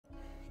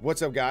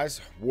What's up,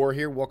 guys? War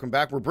here. Welcome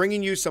back. We're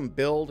bringing you some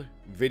build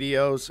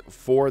videos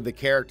for the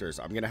characters.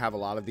 I'm going to have a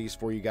lot of these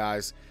for you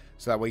guys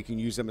so that way you can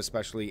use them,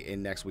 especially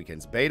in next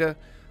weekend's beta.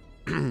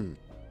 We're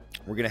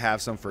going to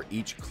have some for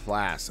each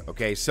class.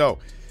 Okay, so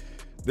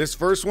this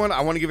first one,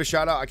 I want to give a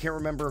shout out. I can't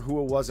remember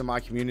who it was in my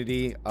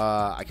community.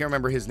 I can't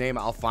remember his name.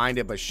 I'll find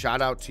it, but shout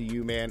out to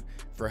you, man,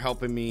 for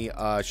helping me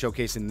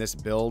showcasing this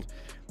build.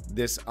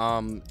 This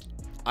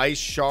Ice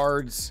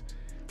Shards,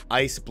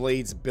 Ice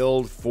Blades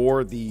build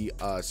for the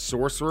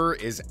Sorcerer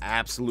is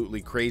absolutely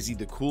crazy.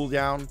 The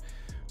cooldown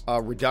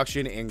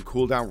reduction and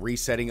cooldown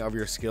resetting of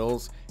your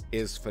skills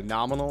is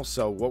phenomenal.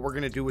 So what we're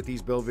going to do with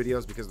these build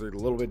videos, because they're a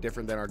little bit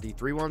different than our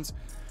D3 ones,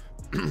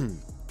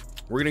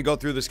 we're going to go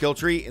through the skill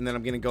tree, and then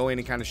I'm going to go in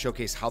and kind of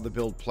showcase how the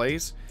build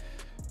plays.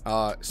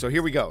 So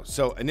here we go.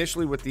 So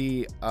initially with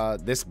the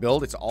this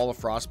build, it's all a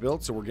frost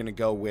build. So we're going to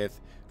go with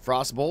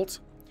Frostbolt,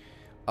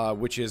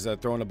 which is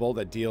throwing a bolt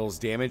that deals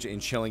damage and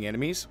chilling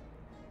enemies.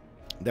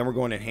 Then we're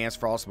going to enhance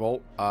Frostbolt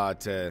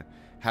to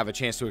have a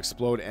chance to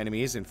explode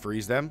enemies and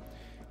freeze them.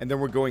 And then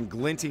we're going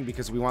Glinting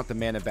because we want the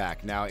mana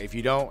back. Now, if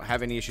you don't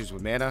have any issues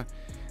with mana,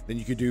 then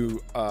you could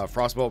do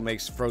Frostbolt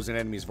makes frozen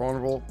enemies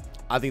vulnerable.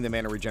 I think the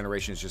mana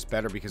regeneration is just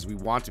better because we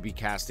want to be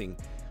casting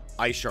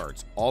Ice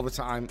Shards all the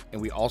time, and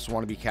we also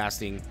want to be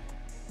casting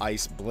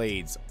Ice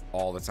Blades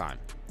all the time.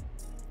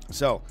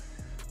 So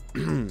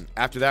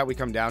after that, we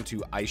come down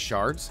to Ice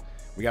Shards.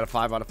 We got a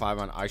 5 out of 5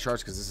 on Ice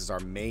Shards because this is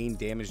our main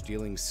damage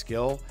dealing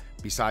skill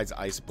besides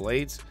Ice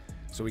Blades.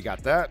 So we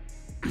got that.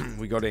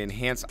 We go to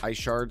enhance Ice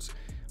Shards,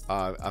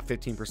 a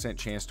 15%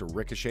 chance to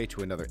ricochet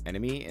to another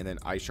enemy, and then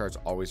Ice Shards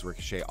always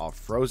ricochet off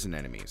frozen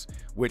enemies,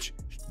 which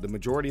the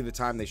majority of the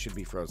time they should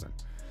be frozen.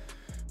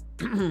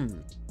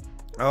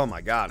 Oh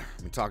my god,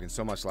 I've been talking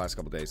so much the last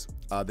couple days.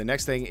 The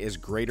next thing is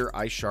greater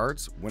Ice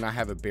Shards. When I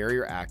have a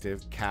barrier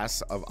active,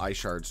 casts of Ice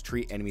Shards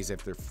treat enemies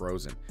if they're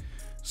frozen.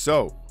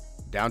 So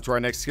down to our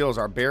next skills,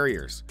 our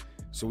barriers.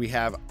 So we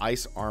have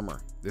Ice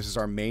Armor. This is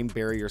our main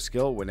barrier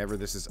skill. Whenever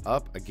this is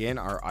up, again,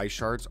 our Ice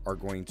Shards are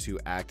going to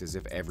act as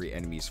if every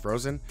enemy is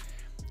frozen,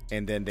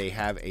 and then they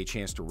have a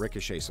chance to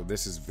ricochet. So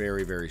this is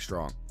very, very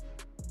strong.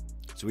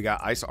 So we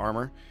got Ice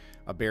Armor,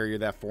 a barrier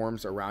that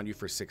forms around you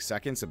for 6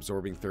 seconds,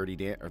 absorbing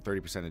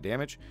 30% of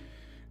damage.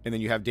 And then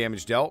you have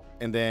damage dealt.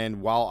 And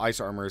then while Ice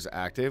Armor is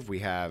active, we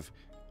have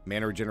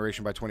mana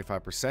regeneration by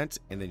 25%,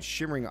 and then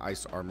Shimmering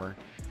Ice Armor,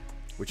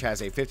 which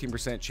has a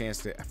 15%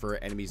 chance for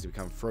enemies to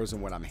become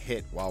frozen when I'm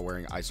hit while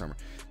wearing Ice Armor.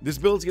 This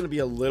build's going to be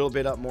a little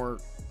bit up more,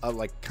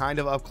 like kind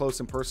of up close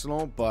and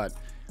personal, but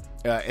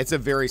it's a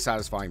very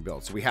satisfying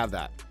build. So we have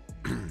that.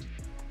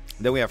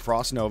 Then we have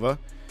Frost Nova.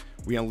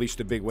 We unleash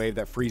the big wave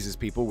that freezes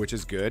people, which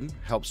is good.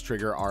 Helps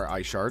trigger our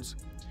Ice Shards.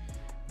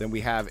 Then we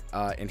have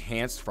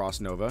Enhanced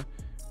Frost Nova.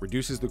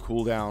 Reduces the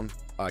cooldown.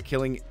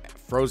 Killing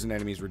frozen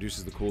enemies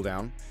reduces the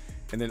cooldown.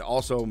 And then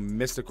also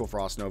Mystical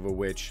Frost Nova,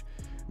 which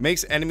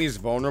makes enemies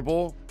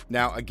vulnerable.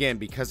 Now, again,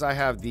 because I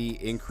have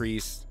the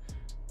increased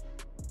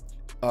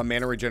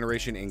mana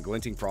regeneration in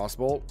Glinting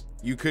Frostbolt,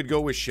 you could go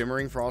with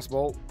Shimmering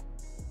Frostbolt,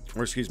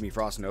 or excuse me,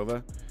 Frost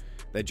Nova,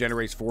 that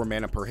generates 4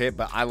 mana per hit,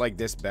 but I like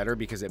this better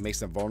because it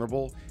makes them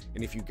vulnerable.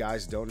 And if you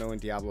guys don't know, in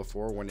Diablo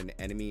 4, when an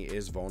enemy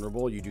is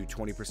vulnerable, you do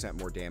 20%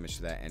 more damage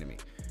to that enemy.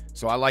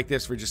 So I like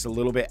this for just a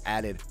little bit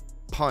added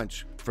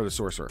punch for the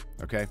Sorcerer,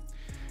 okay?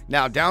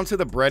 Now, down to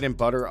the bread and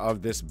butter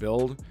of this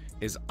build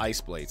is Ice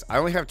Blades. I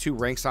only have 2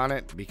 ranks on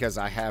it because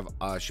I have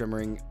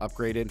Shimmering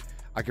upgraded.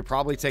 I could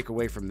probably take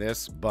away from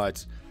this,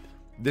 but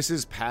this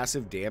is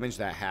passive damage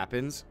that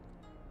happens.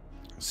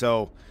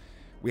 So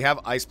we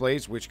have Ice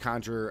Blades, which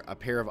conjure a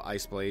pair of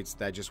Ice Blades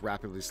that just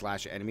rapidly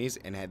slash enemies,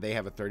 and they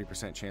have a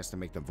 30% chance to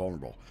make them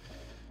vulnerable.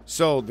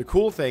 So the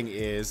cool thing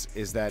is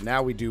that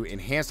now we do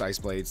Enhanced Ice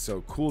Blades.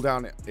 So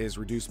cooldown is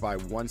reduced by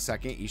 1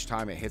 second each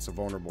time it hits a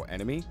vulnerable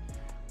enemy.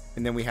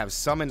 And then we have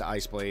Summoned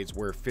Ice Blades,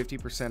 where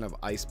 50% of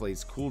Ice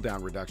Blades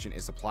cooldown reduction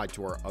is applied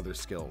to our other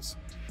skills.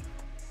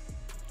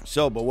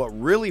 So, but what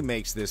really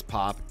makes this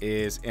pop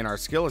is in our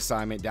skill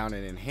assignment down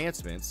in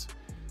enhancements,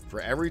 for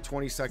every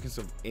 20 seconds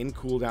of in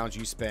cooldowns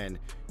you spend,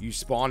 you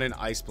spawn in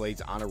Ice Blades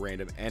on a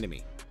random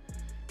enemy.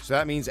 So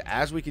that means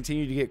as we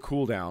continue to get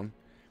cooldown,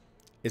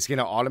 it's going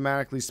to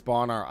automatically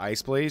spawn our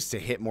Ice Blades to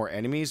hit more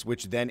enemies,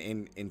 which then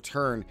in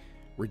turn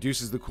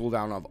reduces the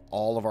cooldown of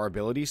all of our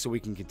abilities, so we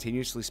can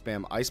continuously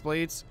spam Ice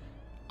Blades,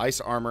 Ice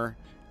Armor,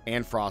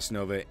 and Frost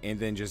Nova, and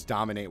then just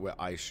dominate with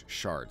Ice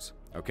Shards.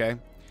 Okay,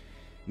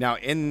 now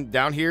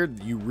down here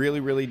you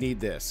really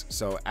need this.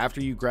 So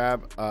after you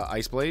grab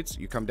Ice Blades,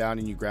 you come down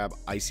and you grab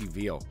Icy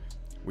Veil.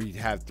 We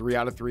have 3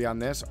 out of 3 on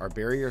this. Our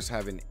barriers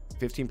have a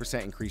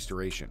 15% increased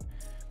duration.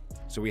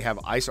 So we have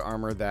Ice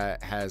Armor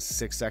that has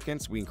 6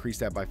 seconds. We increase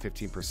that by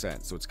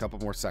 15%, so it's a couple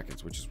more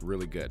seconds, which is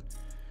really good.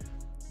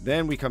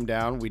 Then we come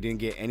down, we didn't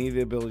get any of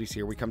the abilities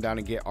here. We come down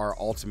and get our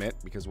ultimate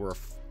because we're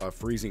a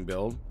freezing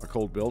build, a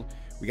cold build.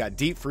 We got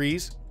Deep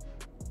Freeze,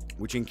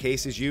 which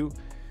encases you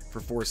for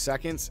 4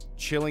 seconds,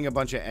 chilling a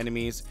bunch of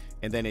enemies,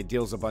 and then it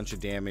deals a bunch of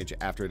damage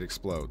after it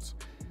explodes.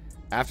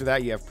 After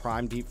that, you have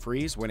Prime Deep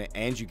Freeze. When it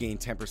ends, you gain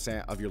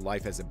 10% of your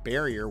life as a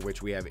barrier,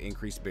 which we have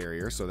increased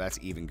barrier, so that's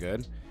even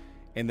good.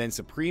 And then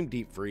Supreme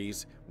Deep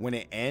Freeze. When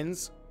it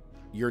ends,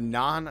 your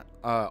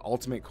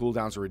non-ultimate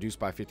cooldowns are reduced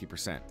by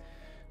 50%.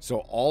 So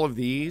all of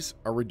these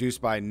are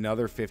reduced by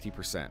another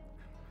 50%.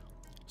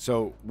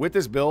 So with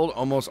this build,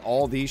 almost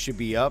all these should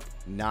be up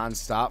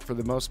non-stop for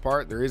the most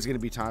part. There is going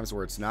to be times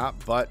where it's not,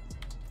 but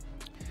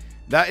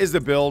that is the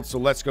build. So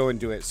let's go and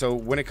do it. So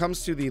when it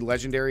comes to the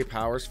legendary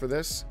powers for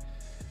this,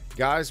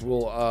 guys,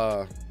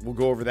 we'll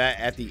go over that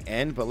at the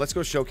end, but let's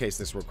go showcase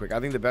this real quick. I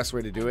think the best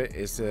way to do it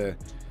is to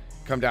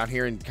come down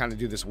here and kind of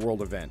do this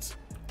world event.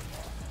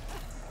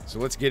 So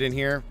let's get in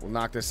here. We'll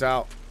knock this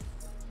out.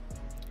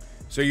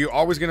 So you're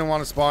always going to want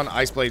to spawn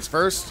Ice Blades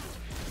first.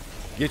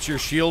 Get your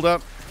shield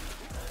up.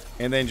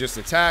 And then just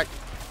attack.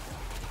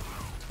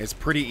 It's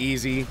pretty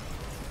easy.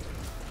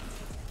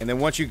 And then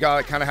once you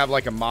got it, kind of have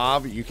like a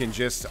mob, you can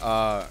just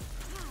pop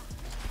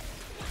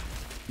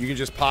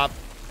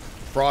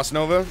Frost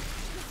Nova,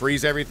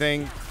 freeze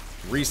everything,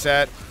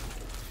 reset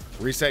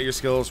your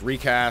skills,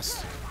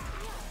 recast,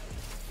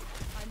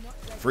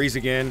 freeze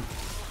again.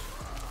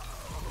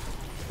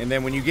 And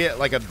then when you get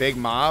like a big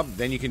mob,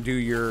 then you can do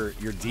your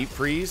deep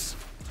freeze.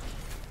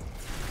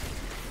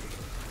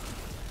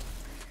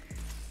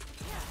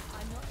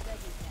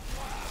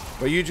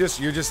 But you're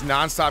just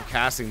non-stop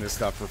casting this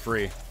stuff for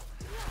free.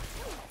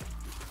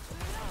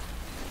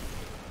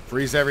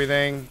 Freeze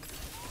everything.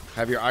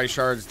 Have your ice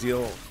shards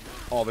deal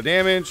all the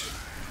damage.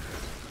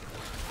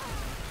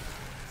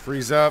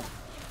 Freeze up.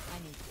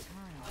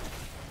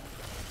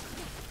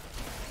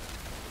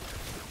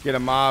 Get a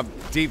mob.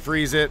 Deep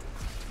freeze it.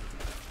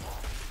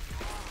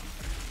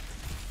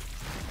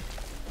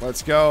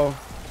 Let's go.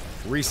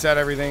 Reset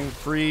everything.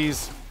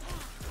 Freeze.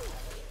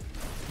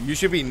 You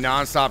should be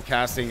non-stop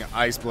casting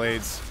Ice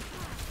Blades.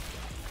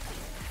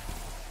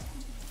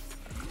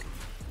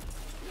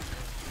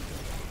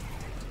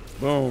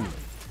 Boom.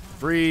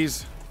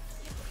 Freeze.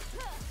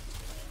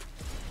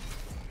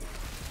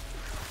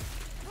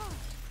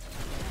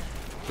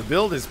 The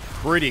build is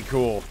pretty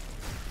cool.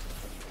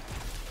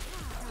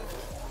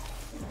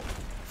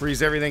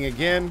 Freeze everything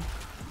again.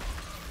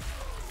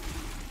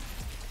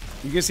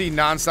 You can see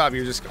non-stop.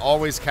 You're just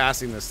always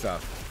casting this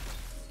stuff.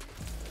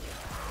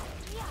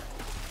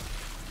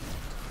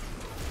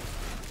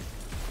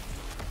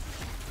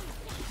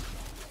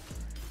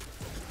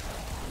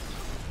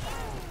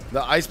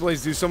 The Ice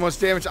Blades do so much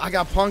damage. I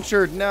got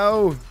punctured.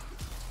 No.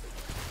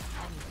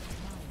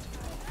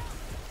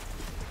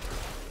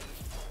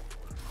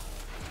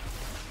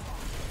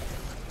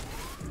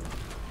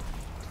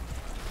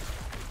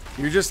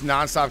 You're just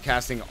non-stop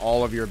casting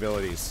all of your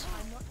abilities.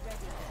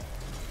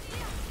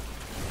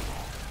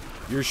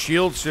 Your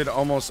shield should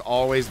almost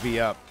always be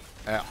up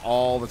at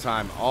all the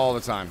time. All the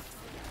time.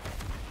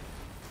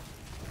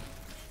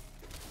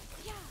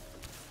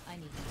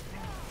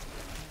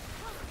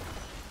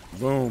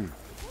 Boom.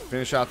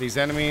 Finish out these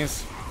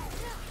enemies.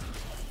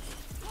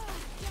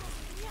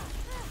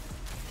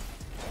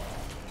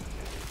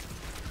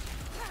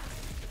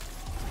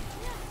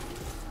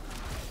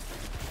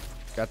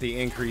 Got the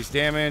increased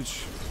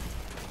damage.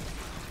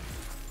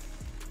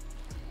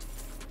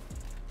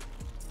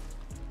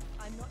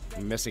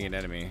 I'm missing an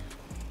enemy.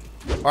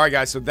 All right,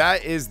 guys. So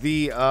that is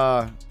the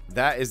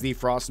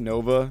Frost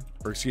Nova,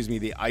 or excuse me,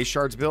 the Ice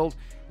Shards build.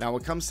 Now,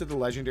 when it comes to the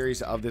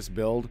legendaries of this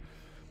build,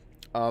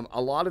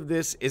 a lot of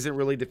this isn't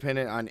really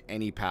dependent on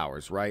any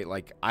powers, right?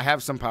 Like, I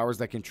have some powers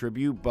that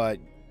contribute, but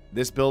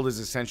this build is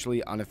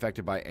essentially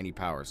unaffected by any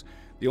powers.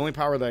 The only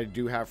power that I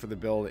do have for the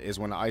build is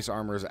when Ice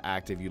Armor is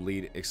active, you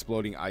lead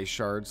exploding ice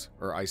shards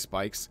or ice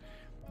spikes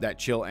that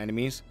chill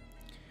enemies.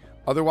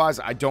 Otherwise,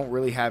 I don't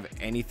really have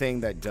anything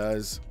that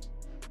does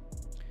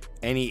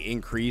any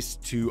increase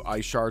to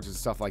ice shards and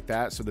stuff like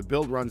that. So the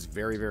build runs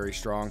very, very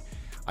strong.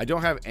 I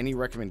don't have any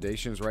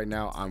recommendations right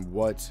now on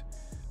what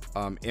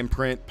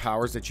imprint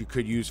powers that you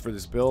could use for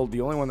this build.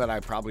 The only one that I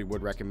probably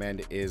would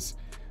recommend is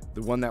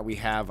the one that we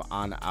have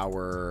on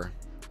our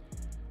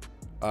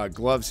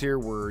gloves here,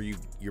 where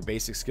your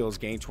basic skills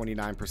gain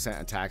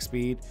 29% attack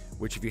speed,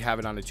 which if you have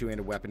it on a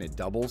two-handed weapon, it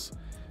doubles.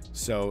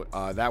 So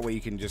that way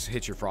you can just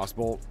hit your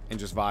frostbolt and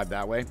just vibe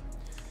that way.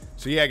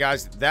 So yeah,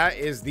 guys, that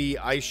is the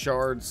Ice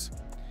Shards,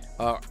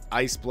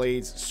 Ice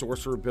Blades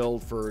Sorcerer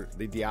build for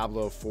the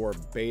Diablo 4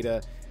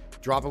 beta.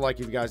 Drop a like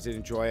if you guys did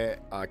enjoy it.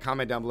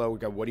 Comment down below.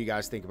 What do you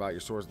guys think about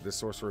this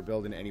Sorcerer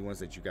build and any ones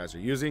that you guys are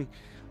using?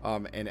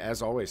 And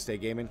as always, stay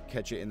gaming.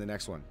 Catch you in the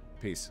next one.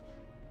 Peace.